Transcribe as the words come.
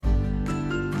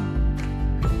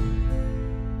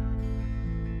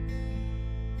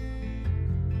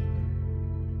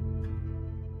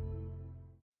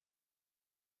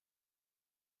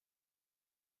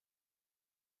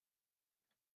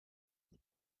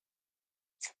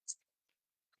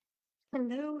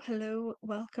Hello, hello.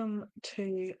 Welcome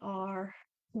to our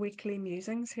weekly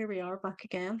musings. Here we are back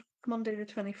again, Monday, the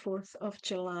 24th of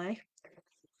July.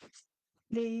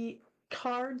 The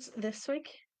cards this week,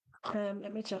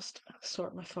 let me just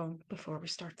sort my phone before we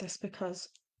start this because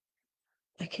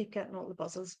I keep getting all the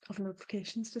buzzes of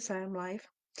notifications to say I'm live.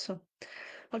 So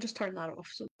I'll just turn that off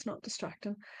so it's not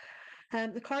distracting.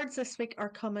 The cards this week are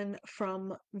coming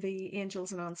from the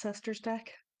Angels and Ancestors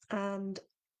deck, and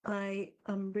I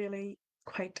am really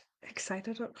quite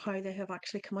excited at how they have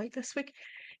actually come out this week.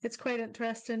 It's quite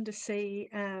interesting to see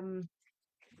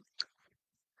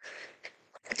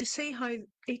how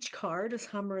each card is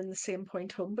hammering the same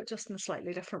point home, but just in a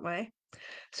slightly different way.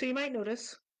 So you might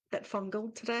notice that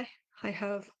fungal today. I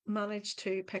have managed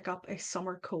to pick up a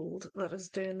summer cold that is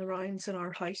doing the rounds in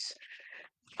our house.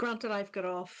 Granted, I've got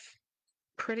off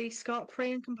pretty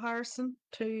scot-free in comparison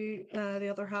to the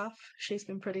other half. She's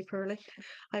been pretty poorly.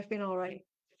 I've been all right.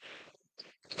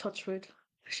 Touch wood,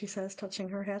 she says, touching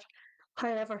her head.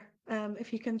 However,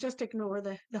 if you can just ignore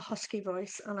the husky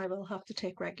voice, and I will have to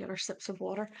take regular sips of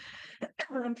water,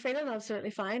 I'm feeling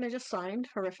absolutely fine. I just sound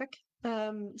horrific.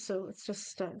 So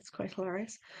it's quite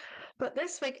hilarious. But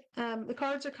this week, the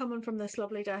cards are coming from this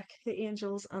lovely deck, the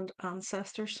Angels and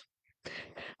Ancestors.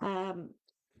 Um,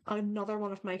 Another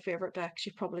one of my favorite decks.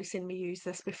 You've probably seen me use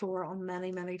this before on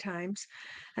many times.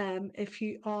 If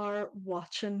you are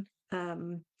watching,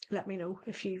 let me know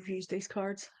if you've used these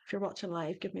cards. If you're watching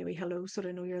live, give me a wee hello so that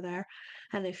I know you're there.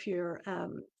 And if you're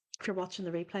watching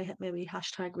the replay, hit me a wee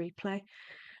hashtag replay.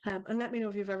 And let me know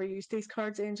if you've ever used these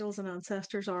cards, Angels and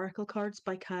Ancestors Oracle cards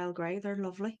by Kyle Gray. They're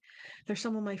lovely. They're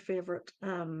some of my favorite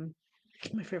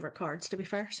cards, to be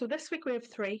fair. So this week we have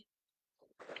three.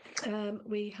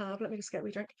 We have, let me just get a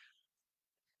wee drink.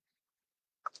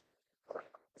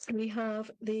 We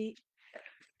have the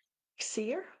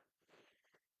Seer,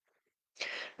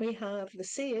 we have the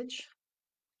Sage,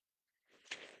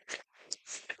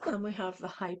 and we have the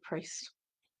High Priest.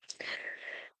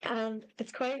 And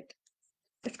it's quite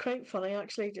funny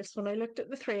actually. Just when I looked at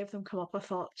the three of them come up, I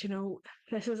thought,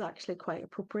 this is actually quite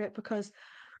appropriate because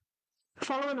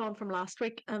following on from last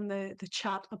week and the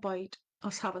chat about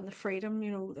us having the freedom,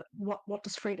 what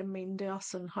does freedom mean to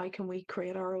us and how can we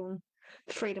create our own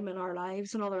freedom in our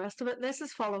lives and all the rest of it. This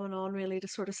is following on really to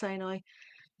sort of say now,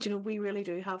 we really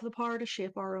do have the power to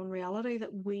shape our own reality, that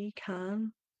we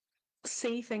can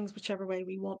see things whichever way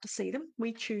we want to see them.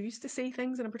 We choose to see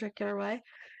things in a particular way,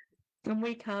 and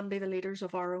we can be the leaders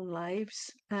of our own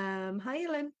lives. Hi,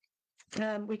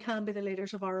 Ellen. We can be the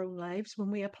leaders of our own lives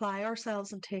when we apply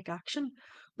ourselves and take action.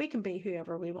 We can be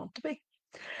whoever we want to be.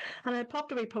 And I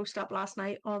popped a wee post up last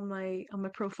night on my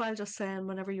profile, just saying,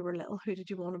 whenever you were little, who did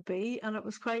you want to be? And it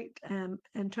was quite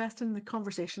interesting. The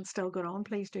conversation's still going on.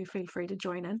 Please do feel free to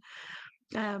join in.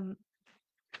 Um,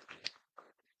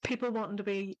 People wanting to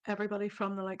be everybody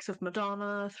from the likes of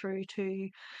Madonna through to,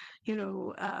 you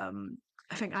know, um,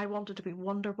 I think I wanted to be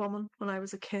Wonder Woman when I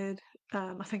was a kid.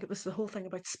 I think it was the whole thing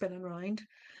about spinning around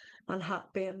and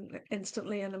being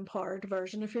instantly an empowered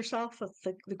version of yourself with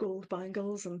the gold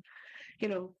bangles and,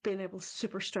 being able to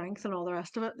super strength and all the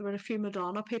rest of it. There were a few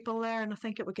Madonna people there, and I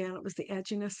think it was the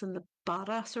edginess and the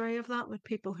badassery of that with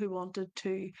people who wanted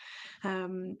to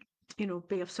um,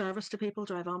 be of service to people,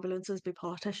 drive ambulances, be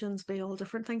politicians, be all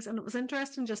different things. And it was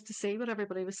interesting just to see what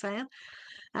everybody was saying.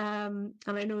 And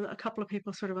I know that a couple of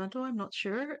people sort of went, "Oh, I'm not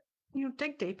sure."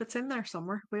 Dig deep, it's in there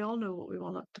somewhere. We all know what we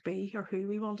want it to be or who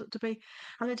we want it to be.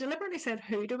 And I deliberately said,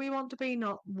 who do we want to be,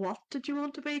 not what did you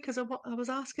want to be? Because I was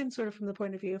asking sort of from the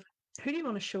point of view of who do you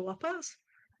want to show up as?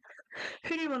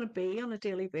 Who do you want to be on a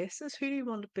daily basis? Who do you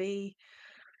want to be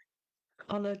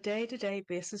on a day to day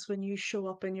basis when you show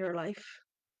up in your life?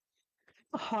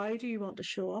 How do you want to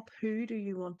show up? Who do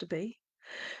you want to be?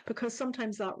 Because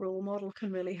sometimes that role model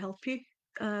can really help you.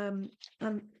 And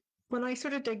when I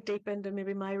sort of dig deep into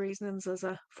maybe my reasonings as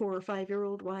a 4 or 5 year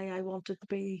old why I wanted to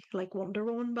be like Wonder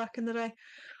Woman back in the day,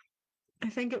 I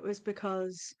think it was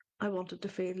because I wanted to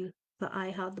feel that I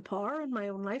had the power in my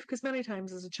own life. Because many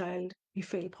times as a child, you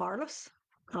feel powerless.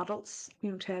 Adults,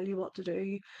 tell you what to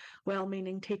do.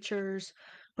 Well-meaning teachers,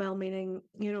 well-meaning,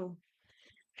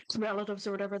 relatives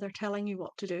or whatever, they're telling you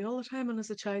what to do all the time. And as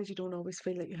a child, you don't always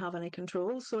feel that you have any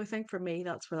control. So I think for me,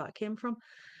 that's where that came from.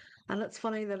 And it's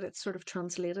funny that it's sort of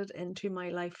translated into my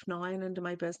life now and into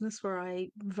my business, where I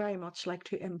very much like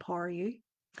to empower you.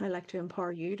 I like to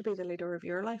empower you to be the leader of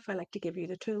your life. I like to give you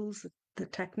the tools, the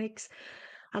techniques.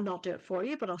 I'll not do it for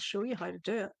you, but I'll show you how to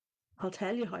do it. I'll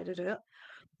tell you how to do it.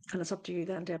 And it's up to you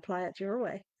then to apply it your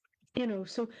way.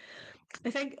 So I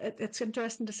think it's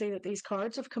interesting to see that these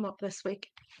cards have come up this week,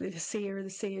 the seer, the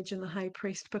sage, and the high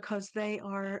priest, because they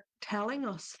are telling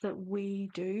us that we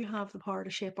do have the power to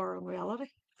shape our own reality,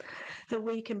 that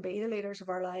we can be the leaders of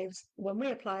our lives. When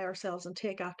we apply ourselves and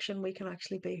take action, we can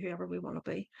actually be whoever we want to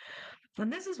be.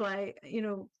 And this is why,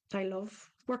 I love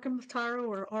working with tarot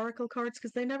or oracle cards,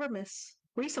 because they never miss.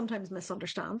 We sometimes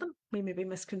misunderstand them. We maybe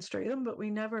misconstrue them, but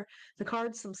the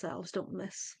cards themselves don't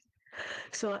miss.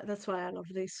 So that's why I love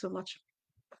these so much.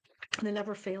 They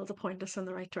never fail to point us in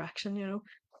the right direction.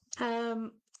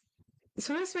 Um,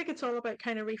 so this week it's all about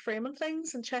kind of reframing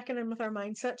things and checking in with our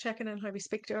mindset, checking in how we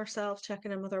speak to ourselves,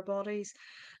 checking in with our bodies.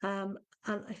 And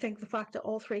I think the fact that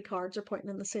all three cards are pointing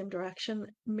in the same direction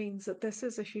means that this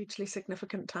is a hugely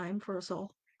significant time for us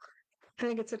all. I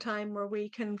think it's a time where we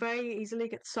can very easily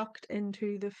get sucked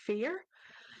into the fear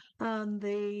and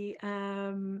the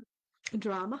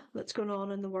drama that's going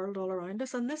on in the world all around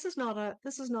us. And this is not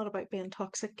about being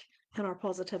toxic in our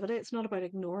positivity. It's not about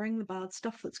ignoring the bad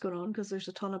stuff that's going on, because there's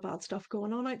a ton of bad stuff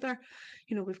going on out there.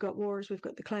 We've got wars, we've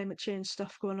got the climate change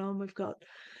stuff going on, we've got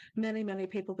many, many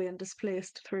people being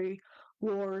displaced through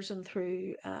wars and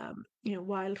through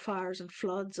wildfires and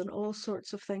floods and all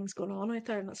sorts of things going on out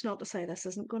there. And it's not to say this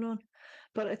isn't going on,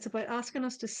 but it's about asking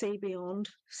us to see beyond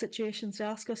situations, to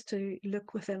ask us to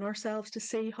look within ourselves, to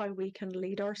see how we can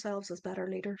lead ourselves as better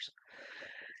leaders.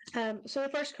 So the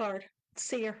first card,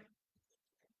 Seer.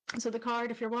 So the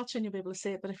card, if you're watching, you'll be able to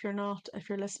see it, but if you're not, if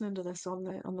you're listening to this on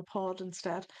the pod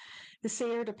instead, the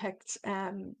Seer depicts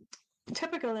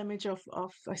typical image of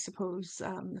I suppose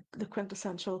the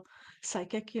quintessential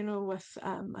psychic, with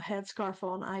a headscarf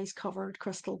on, eyes covered,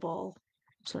 crystal ball,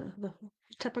 sort of the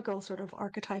typical sort of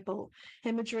archetypal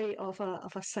imagery of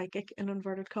a psychic in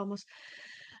inverted commas.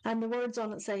 And the words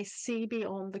on it say, "See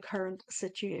beyond the current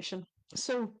situation."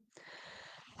 So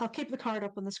I'll keep the card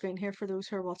up on the screen here for those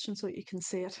who are watching so that you can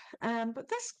see it. But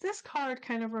this card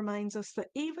kind of reminds us that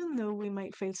even though we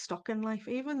might feel stuck in life,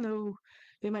 even though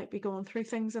we might be going through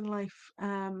things in life,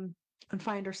 and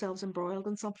find ourselves embroiled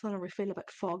in something, or we feel a bit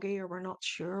foggy, or we're not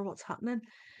sure what's happening,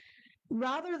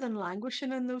 rather than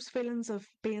languishing in those feelings of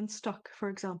being stuck, for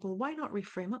example, why not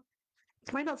reframe it?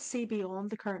 Why not see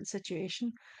beyond the current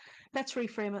situation? Let's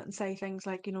reframe it and say things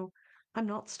like, I'm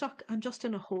not stuck. I'm just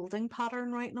in a holding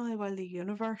pattern right now while the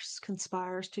universe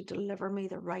conspires to deliver me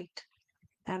the right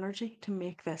energy to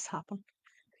make this happen.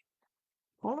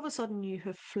 All of a sudden, you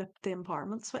have flipped the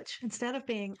empowerment switch. Instead of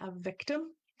being a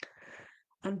victim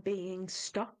and being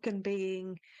stuck and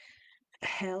being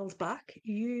held back,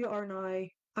 you are now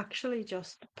actually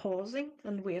just pausing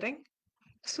and waiting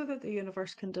so that the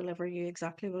universe can deliver you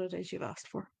exactly what it is you've asked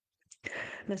for.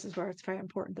 This is where it's very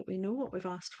important that we know what we've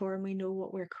asked for and we know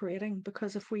what we're creating.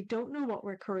 Because if we don't know what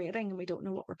we're creating and we don't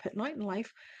know what we're putting out in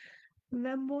life,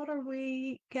 then what are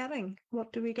we getting?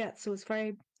 What do we get? So it's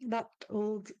very, that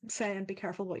old saying, be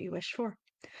careful what you wish for.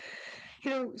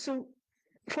 So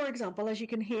for example, as you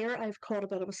can hear, I've caught a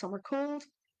bit of a summer cold.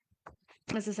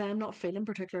 As I say, I'm not feeling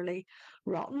particularly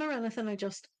rotten or anything.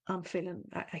 I'm feeling,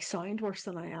 I sound worse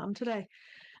than I am today.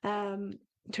 Um,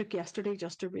 took yesterday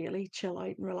just to really chill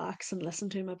out and relax and listen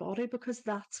to my body, because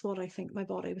that's what I think my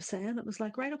body was saying. It was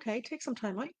like, right, okay, take some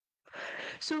time out.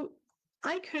 So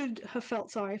I could have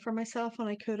felt sorry for myself, and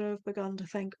I could have begun to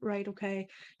think, right, okay,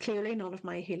 clearly none of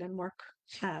my healing work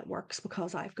works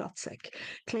because I've got sick.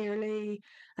 Clearly,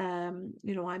 I'm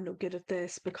no good at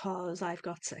this because I've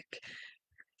got sick.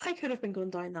 I could have been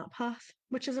going down that path,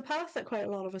 which is a path that quite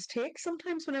a lot of us take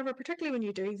sometimes, particularly when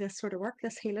you do this sort of work,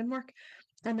 this healing work,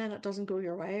 and then it doesn't go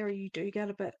your way, or you do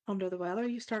get a bit under the weather.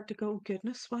 You start to go,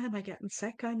 goodness, why am I getting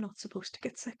sick? I'm not supposed to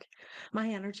get sick. My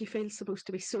energy feels supposed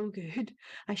to be so good.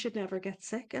 I should never get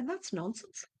sick. And that's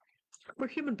nonsense. We're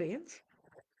human beings.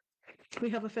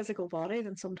 We have a physical body,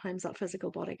 then sometimes that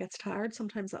physical body gets tired.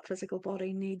 Sometimes that physical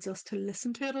body needs us to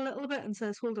listen to it a little bit and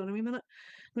says, hold on a wee minute.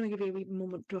 I'm going to give you a wee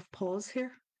moment of pause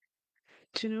here.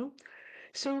 Do you know?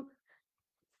 So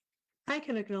I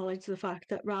can acknowledge the fact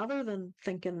that rather than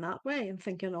thinking that way and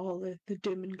thinking all the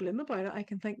doom and gloom about it, I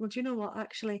can think, well, do you know what?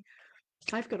 Actually,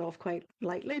 I've got off quite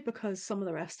lightly because some of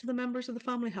the rest of the members of the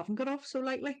family haven't got off so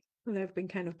lightly. They've been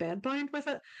kind of bedbound with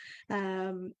it.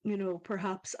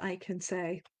 Perhaps I can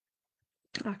say,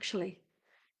 actually,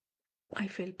 I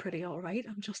feel pretty all right.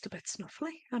 I'm just a bit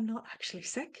snuffly. I'm not actually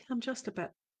sick. I'm just a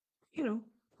bit,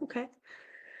 okay.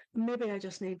 Maybe I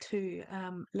just need to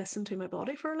listen to my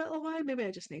body for a little while. Maybe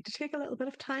I just need to take a little bit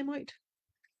of time out.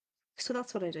 So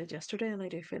that's what I did yesterday, and I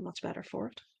do feel much better for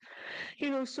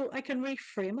it. So I can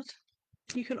reframe it.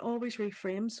 You can always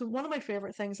reframe. So one of my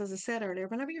favorite things, as I said earlier,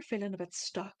 whenever you're feeling a bit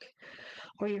stuck,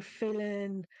 or you're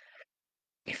feeling,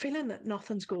 you're feeling that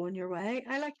nothing's going your way,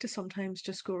 I like to sometimes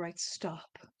just go, right, stop.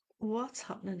 What's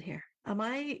happening here? Am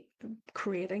I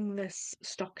creating this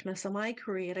stuckness? Am I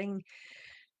creating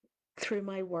through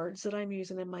my words that I'm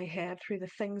using in my head, through the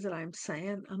things that I'm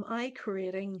saying, am I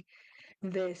creating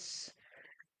this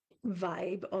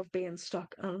vibe of being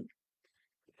stuck and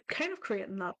kind of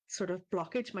creating that sort of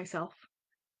blockage myself?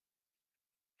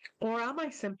 Or am I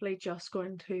simply just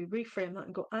going to reframe that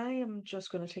and go, I am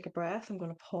just going to take a breath. I'm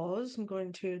going to pause. I'm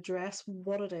going to address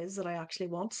what it is that I actually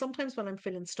want. Sometimes when I'm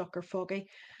feeling stuck or foggy,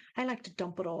 I like to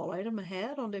dump it all out of my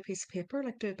head onto a piece of paper,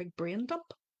 like do a big brain dump.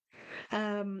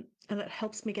 And it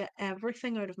helps me get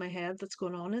everything out of my head that's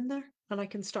going on in there. And I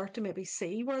can start to maybe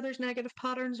see where there's negative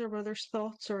patterns or where there's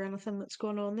thoughts or anything that's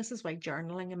going on. This is why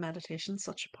journaling and meditation is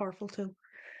such a powerful tool.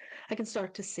 I can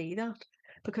start to see that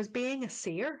because being a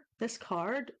seer, this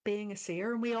card, being a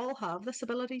seer, and we all have this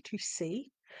ability to see,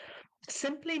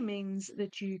 simply means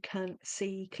that you can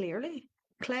see clearly.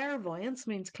 Clairvoyance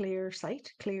means clear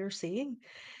sight, clear seeing.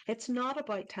 It's not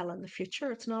about telling the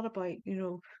future. It's not about,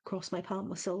 cross my palm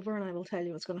with silver and I will tell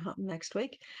you what's going to happen next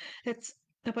week. It's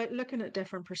about looking at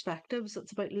different perspectives.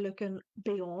 It's about looking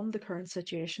beyond the current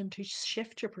situation to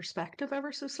shift your perspective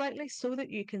ever so slightly so that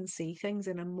you can see things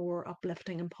in a more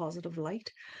uplifting and positive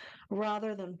light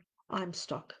rather than I'm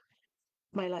stuck.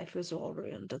 My life is all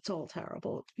ruined. It's all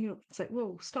terrible. It's like,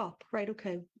 whoa, stop. Right.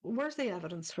 Okay. Where's the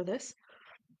evidence for this?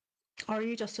 Are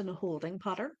you just in a holding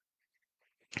pattern?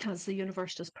 Has the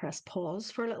universe just pressed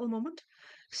pause for a little moment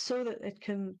so that it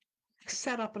can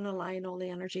set up and align all the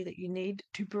energy that you need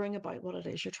to bring about what it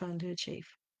is you're trying to achieve?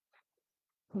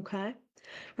 Okay.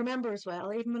 Remember as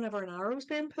well, even whenever an arrow is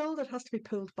being pulled, it has to be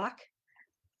pulled back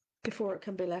before it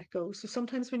can be let go. So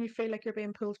sometimes when you feel like you're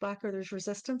being pulled back or there's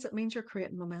resistance, it means you're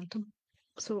creating momentum.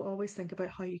 So always think about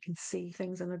how you can see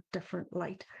things in a different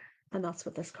light. And that's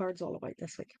what this card's all about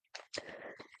this week.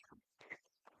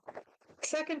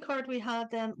 Second card we had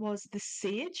then was the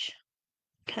Sage.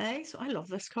 Okay, so I love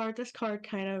this card. This card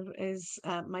kind of is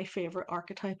my favorite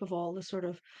archetype of all the sort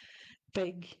of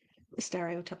big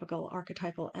stereotypical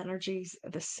archetypal energies.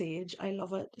 The Sage, I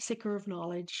love it. Seeker of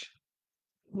knowledge,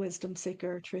 wisdom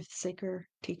seeker, truth seeker,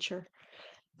 teacher.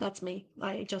 That's me.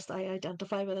 I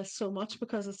identify with this so much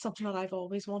because it's something that I've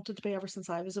always wanted to be ever since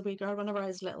I was a wee girl. Whenever I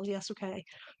was little, yes, okay.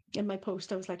 In my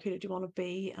post, I was like, who did you want to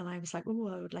be? And I was like, oh,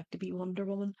 I would like to be Wonder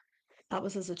Woman. That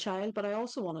was as a child, but I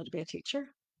also wanted to be a teacher.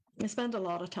 I spent a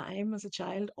lot of time as a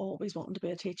child always wanting to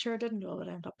be a teacher. I didn't know I would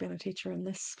end up being a teacher in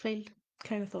this field.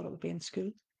 Kind of thought it would be in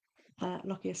school.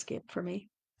 Lucky escape for me.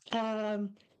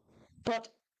 Um, but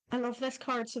I love this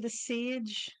card. So the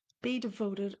Sage, be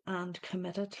devoted and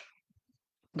committed.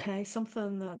 Okay,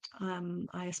 something that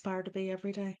I aspire to be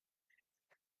every day.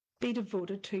 Be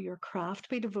devoted to your craft,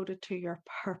 be devoted to your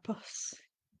purpose.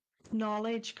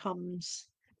 Knowledge comes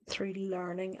through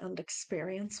learning and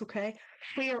experience, okay?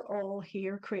 We are all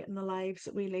here creating the lives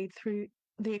that we lead through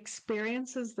the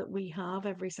experiences that we have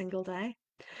every single day.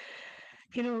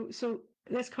 So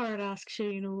this card asks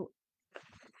you,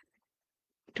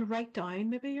 to write down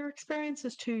maybe your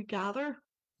experiences, to gather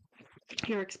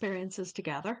your experiences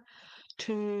together,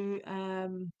 to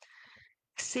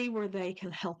see where they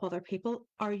can help other people.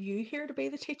 Are you here to be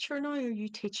the teacher now? Are you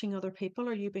teaching other people?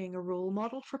 Are you being a role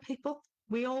model for people?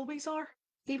 We always are.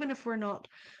 Even if we're not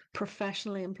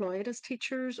professionally employed as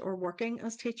teachers or working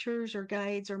as teachers or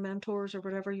guides or mentors or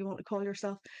whatever you want to call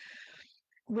yourself,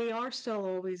 we are still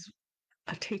always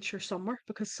a teacher somewhere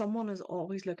because someone is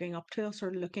always looking up to us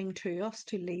or looking to us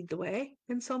to lead the way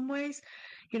in some ways.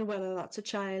 Whether that's a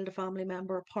child, a family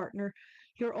member, a partner,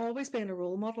 you're always being a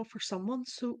role model for someone.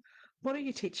 So, what are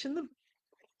you teaching them?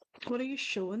 What are you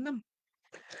showing them?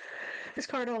 This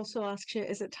card also asks you,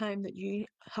 is it time that you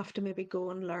have to maybe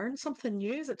go and learn something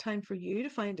new? Is it time for you to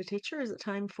find a teacher? Is it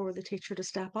time for the teacher to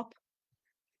step up?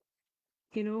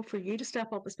 For you to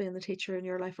step up as being the teacher in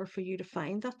your life or for you to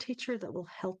find that teacher that will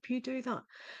help you do that.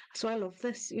 So I love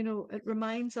this. It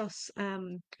reminds us,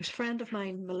 there's a friend of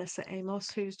mine, Melissa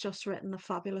Amos, who's just written a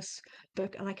fabulous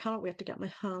book and I cannot wait to get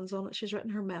my hands on it. She's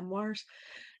written her memoirs.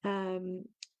 Um,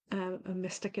 a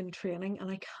mystic in training,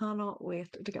 and I cannot wait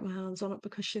to get my hands on it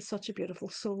because she's such a beautiful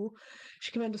soul.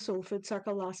 She came into Soul Food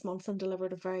Circle last month and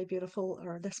delivered a very beautiful,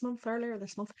 or earlier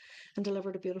this month, and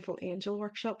delivered a beautiful angel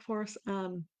workshop for us.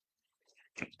 And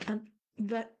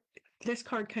that this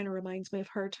card kind of reminds me of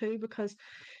her too because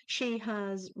she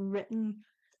has written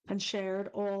and shared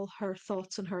all her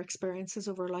thoughts and her experiences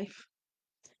of her life.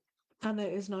 And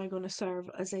it is now going to serve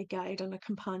as a guide and a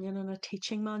companion and a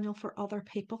teaching manual for other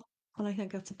people. And I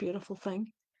think that's a beautiful thing.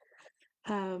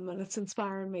 And it's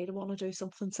inspiring me to want to do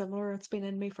something similar. It's been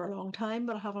in me for a long time,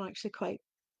 but I haven't actually quite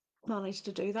managed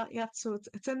to do that yet, so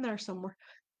it's in there somewhere.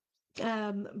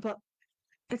 But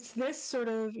it's this sort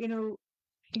of,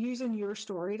 using your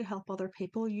story to help other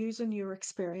people, using your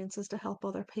experiences to help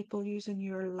other people, using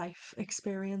your life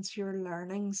experience, your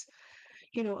learnings,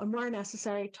 and where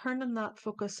necessary, turning that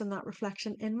focus and that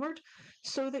reflection inward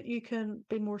so that you can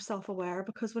be more self aware.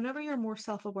 Because whenever you're more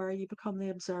self aware, you become the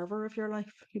observer of your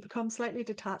life. You become slightly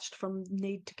detached from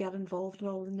need to get involved in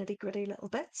all the nitty gritty little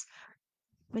bits.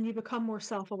 And you become more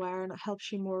self aware, and it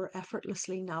helps you more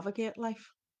effortlessly navigate life.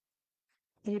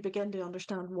 And you begin to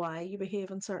understand why you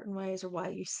behave in certain ways or why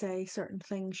you say certain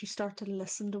things. You start to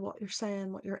listen to what you're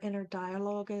saying, what your inner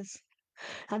dialogue is.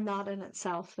 And that in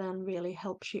itself then really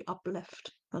helps you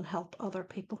uplift and help other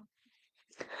people.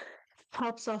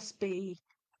 Helps us be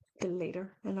the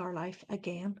leader in our life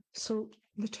again. So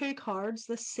the two cards,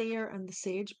 the seer and the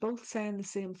sage, both saying the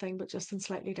same thing but just in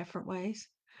slightly different ways.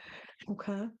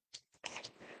 Okay.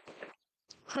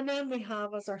 And then we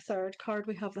have as our third card,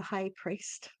 we have the high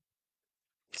priest.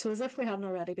 So as if we hadn't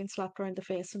already been slapped around the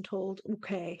face and told,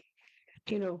 okay,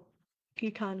 you know,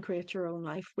 you can create your own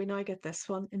life. We now get this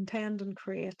one, intend and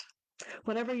create.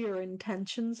 Whatever your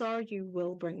intentions are, you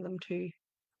will bring them to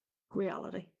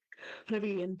reality. Whatever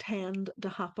you intend to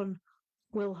happen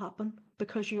will happen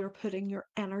because you're putting your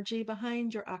energy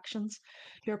behind your actions.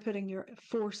 You're putting your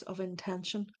force of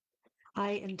intention.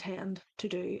 I intend to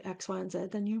do X, Y, and Z,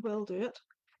 then you will do it.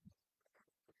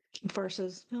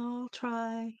 Versus, oh, I'll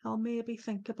try, I'll maybe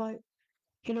think about,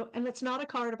 and it's not a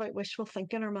card about wishful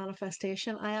thinking or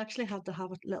manifestation. I actually had to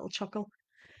have a little chuckle.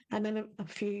 I'm in a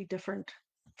few different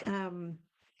um,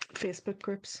 Facebook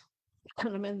groups,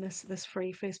 and I'm in this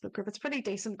free Facebook group. It's a pretty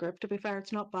decent group, to be fair.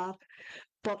 It's not bad,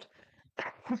 but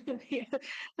yeah, I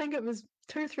think it was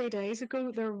 2 or 3 days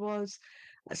ago. There was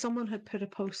someone had put a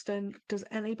post in. Does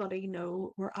anybody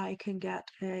know where I can get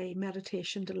a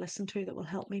meditation to listen to that will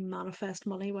help me manifest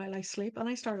money while I sleep? And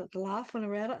I started to laugh when I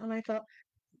read it, and I thought,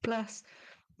 bless,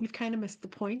 you've kind of missed the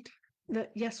point. That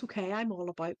yes, okay, I'm all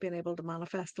about being able to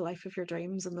manifest the life of your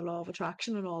dreams and the law of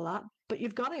attraction and all that, but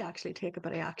you've got to actually take a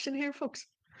bit of action here, folks.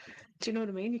 Do you know what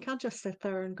I mean? You can't just sit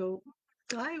there and go,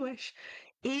 I wish.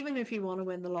 Even if you want to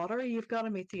win the lottery, you've got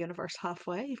to meet the universe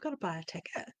halfway. You've got to buy a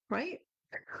ticket, right?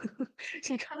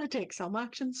 So you got to take some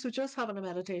action. So just having a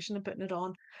meditation and putting it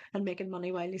on and making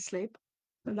money while you sleep,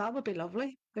 and that would be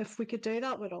lovely. If we could do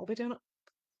that, we'd all be doing it.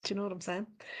 Do you know what I'm saying?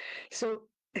 So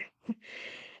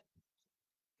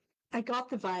I got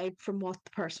the vibe from what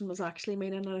the person was actually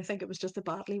meaning, and I think it was just a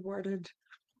badly worded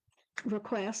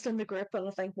request in the group. And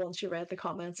I think once you read the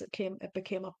comments, it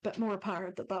became a bit more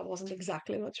apparent that that wasn't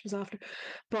exactly what she was after.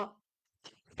 But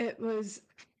it was,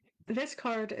 this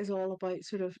card is all about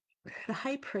sort of the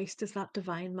high priest is that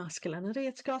divine masculinity.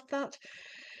 It's got that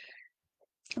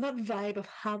vibe of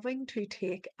having to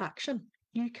take action.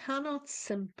 You cannot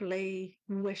simply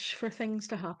wish for things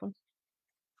to happen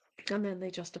and then they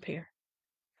just appear.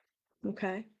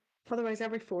 Okay. Otherwise,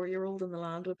 every 4-year-old in the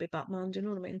land would be Batman. Do you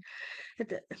know what I mean?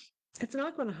 It, it's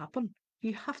not going to happen.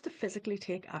 You have to physically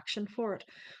take action for it.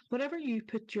 Whatever you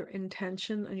put your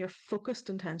intention and your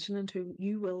focused intention into,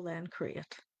 you will then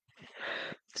create.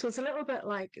 So it's a little bit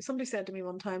like somebody said to me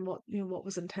one time, what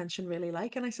was intention really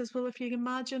like? And I says, well, if you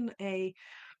imagine a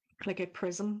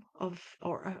prism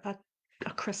or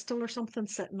a crystal or something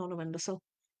sitting on a windowsill,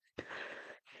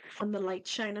 and the light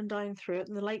shining down through it,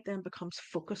 and the light then becomes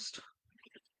focused,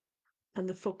 and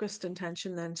the focused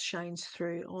intention then shines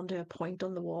through onto a point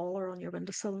on the wall or on your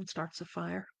windowsill and starts a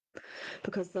fire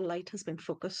because the light has been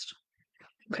focused.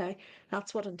 Okay,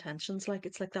 that's what intention's like.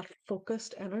 It's like that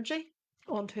focused energy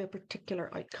onto a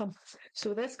particular outcome.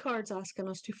 So this card's asking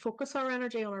us to focus our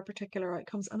energy on our particular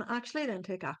outcomes and actually then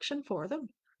take action for them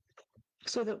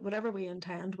so that whatever we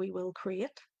intend, we will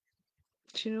create.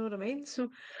 Do you know what I mean? So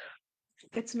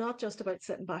it's not just about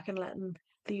sitting back and letting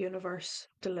the universe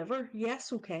deliver.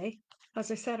 Yes, okay. As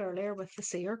I said earlier with the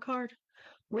seer card,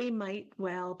 we might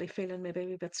well be feeling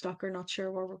maybe a bit stuck or not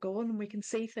sure where we're going. And we can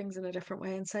see things in a different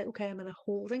way and say, okay, I'm in a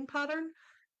holding pattern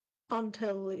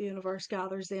until the universe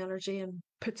gathers the energy and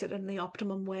puts it in the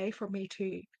optimum way for me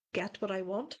to get what I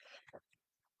want.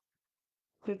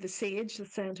 With the sage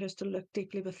that's saying to us to look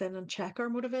deeply within and check our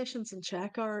motivations and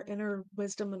check our inner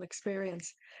wisdom and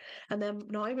experience. And then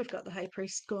now we've got the high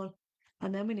priest going,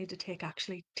 and then we need to take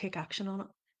action on it.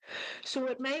 So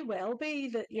it may well be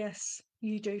that yes,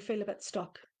 you do feel a bit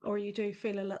stuck or you do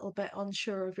feel a little bit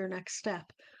unsure of your next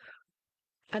step.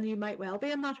 And you might well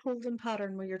be in that holding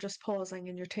pattern where you're just pausing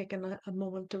and you're taking a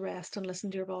moment to rest and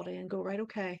listen to your body and go, right,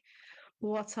 okay,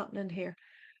 what's happening here?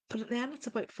 But then it's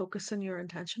about focusing your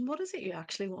intention. What is it you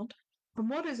actually want? And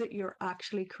what is it you're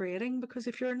actually creating? Because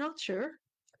if you're not sure,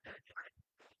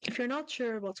 If you're not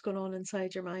sure what's going on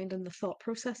inside your mind and the thought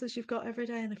processes you've got every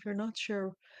day, and if you're not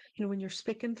sure, when you're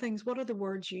speaking things, what are the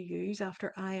words you use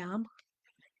after I am?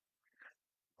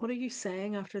 What are you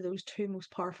saying after those two most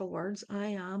powerful words? I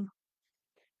am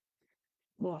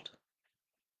what?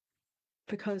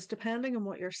 Because depending on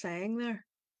what you're saying there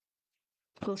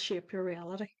will shape your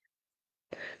reality.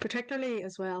 Particularly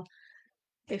as well,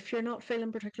 if you're not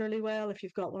feeling particularly well, if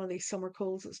you've got one of these summer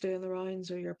colds that's doing the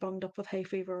rounds, or you're bunged up with hay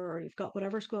fever, or you've got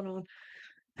whatever's going on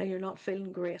and you're not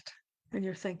feeling great, and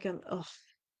you're thinking, oh,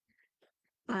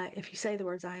 if you say the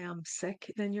words I am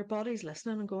sick, then your body's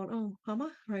listening and going, oh, am I?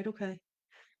 Right, okay.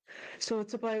 So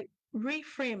it's about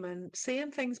reframing,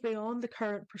 seeing things beyond the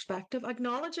current perspective,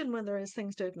 acknowledging when there is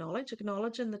things to acknowledge,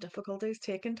 acknowledging the difficulties,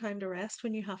 taking time to rest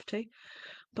when you have to.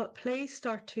 But please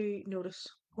start to notice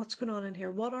what's going on in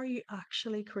here. What are you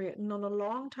actually creating on a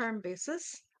long term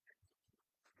basis?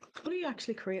 What are you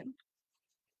actually creating?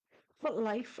 What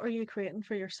life are you creating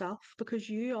for yourself? Because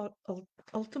you are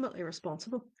ultimately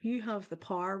responsible. You have the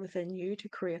power within you to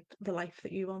create the life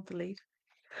that you want to lead.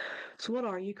 So, what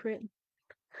are you creating?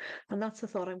 And that's the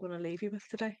thought I'm going to leave you with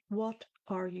today. What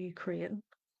are you creating?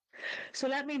 So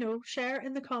let me know. Share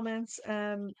in the comments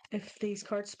if these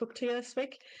cards spoke to you this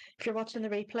week. If you're watching the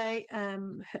replay,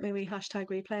 hit me with hashtag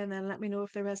replay and then let me know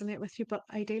if they resonate with you. But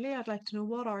ideally, I'd like to know,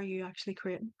 what are you actually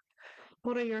creating?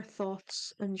 What are your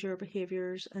thoughts and your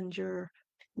behaviours and your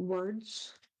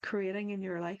words creating in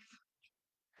your life?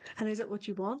 And is it what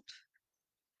you want?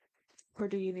 Or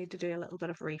do you need to do a little bit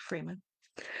of reframing?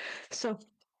 So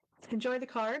enjoy the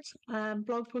cards.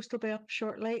 Blog post will be up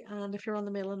shortly, and if you're on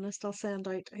the mailing list, I'll send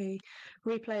out a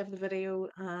replay of the video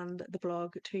and the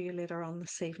blog to you later on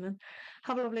this evening.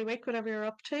 Have a lovely week, whatever you're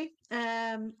up to.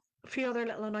 A few other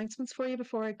little announcements for you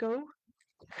before I go.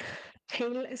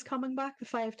 Heal is coming back, the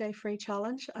 5-day free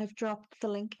challenge. I've dropped the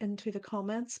link into the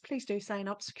comments. Please do sign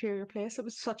up, secure your place. It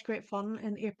was such great fun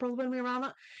in April when we ran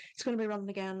it. It's going to be running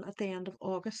again at the end of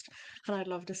August, and I'd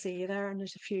love to see you there. And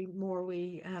there's a few more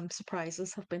wee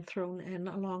surprises have been thrown in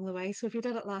along the way. So if you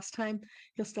did it last time,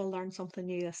 you'll still learn something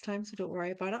new this time, so don't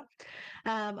worry about it.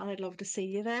 And I'd love to see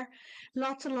you there.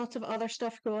 Lots and lots of other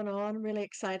stuff going on. Really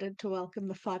excited to welcome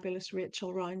the fabulous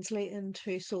Rachel Roundsley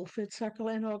into Soul Food Circle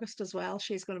in August as well.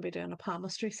 She's going to be doing a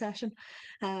palmistry session,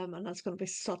 and that's going to be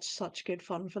such good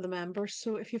fun for the members.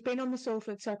 So if you've been on the Soul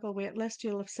Food Circle waitlist,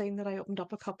 you'll have seen that I opened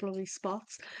up a couple of these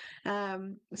spots.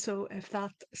 So if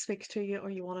that speaks to you or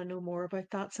you want to know more about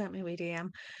that, send me a wee DM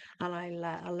and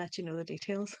I'll let you know the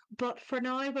details. But for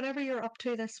now, whatever you're up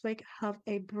to this week, have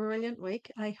a brilliant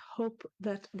week. I hope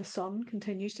that the sun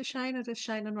continues to shine. It is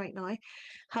shining right now.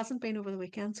 Hasn't been over the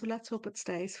weekend, so let's hope it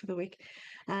stays for the week.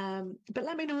 But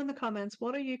let me know in the comments,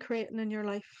 what are you creating in your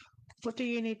life? What do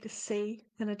you need to see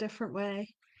in a different way?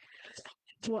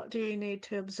 What do you need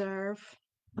to observe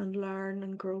and learn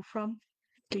and grow from?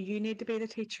 Do you need to be the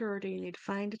teacher, or do you need to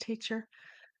find a teacher?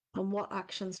 And what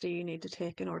actions do you need to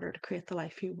take in order to create the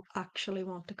life you actually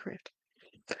want to create?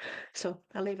 So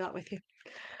I'll leave that with you.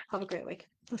 Have a great week.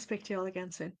 I'll speak to you all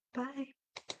again soon. Bye.